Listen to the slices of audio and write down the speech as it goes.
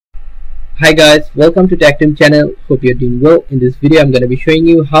Hi guys, welcome to Tech Team channel. Hope you're doing well. In this video I'm going to be showing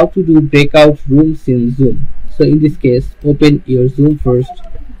you how to do breakout rooms in Zoom. So in this case, open your Zoom first,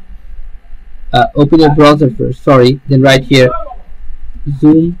 open your browser first, then right here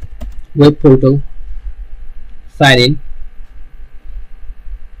Zoom web portal, sign in.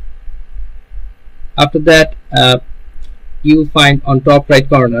 After that you will find on top right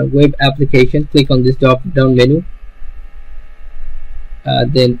corner web application. Click on this drop down menu.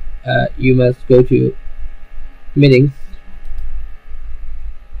 Then you must go to meetings,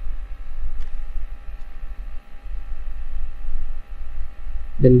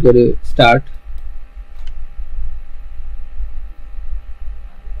 then go to start.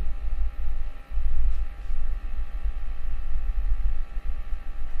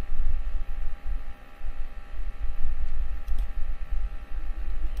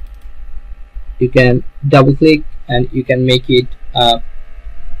 You can double click and you can make it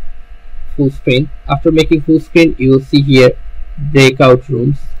full screen. After making full screen, you will see here breakout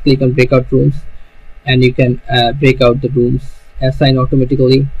rooms. Click on breakout rooms and you can break out the rooms, assign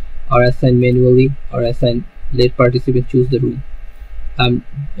automatically or assign manually or assign let participant choose the room. I'm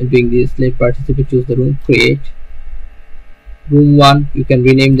doing this, let participant choose the room. Create room 1. You can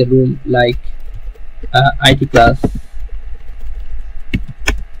rename the room like IT class.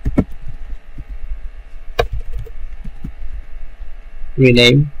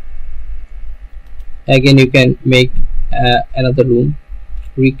 Rename. Again you can make another room,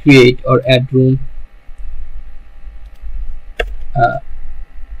 recreate or add room,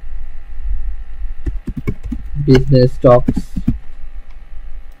 business talks.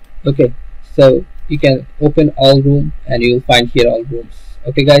 Okay, so you can open all room and you will find here all rooms.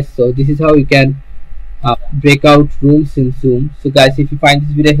 Okay guys, so this is how you can break out rooms in Zoom. So guys, if you find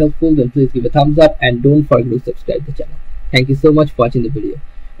this video helpful, then please give a thumbs up and don't forget to subscribe the channel. Thank you so much for watching the video.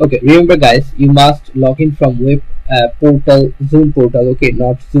 Okay, remember guys, you must log in from web portal, Zoom portal. Okay,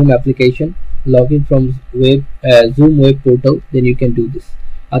 not Zoom application. Log in from web Zoom web portal, then you can do this,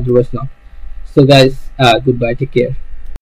 otherwise not. So guys, goodbye, take care.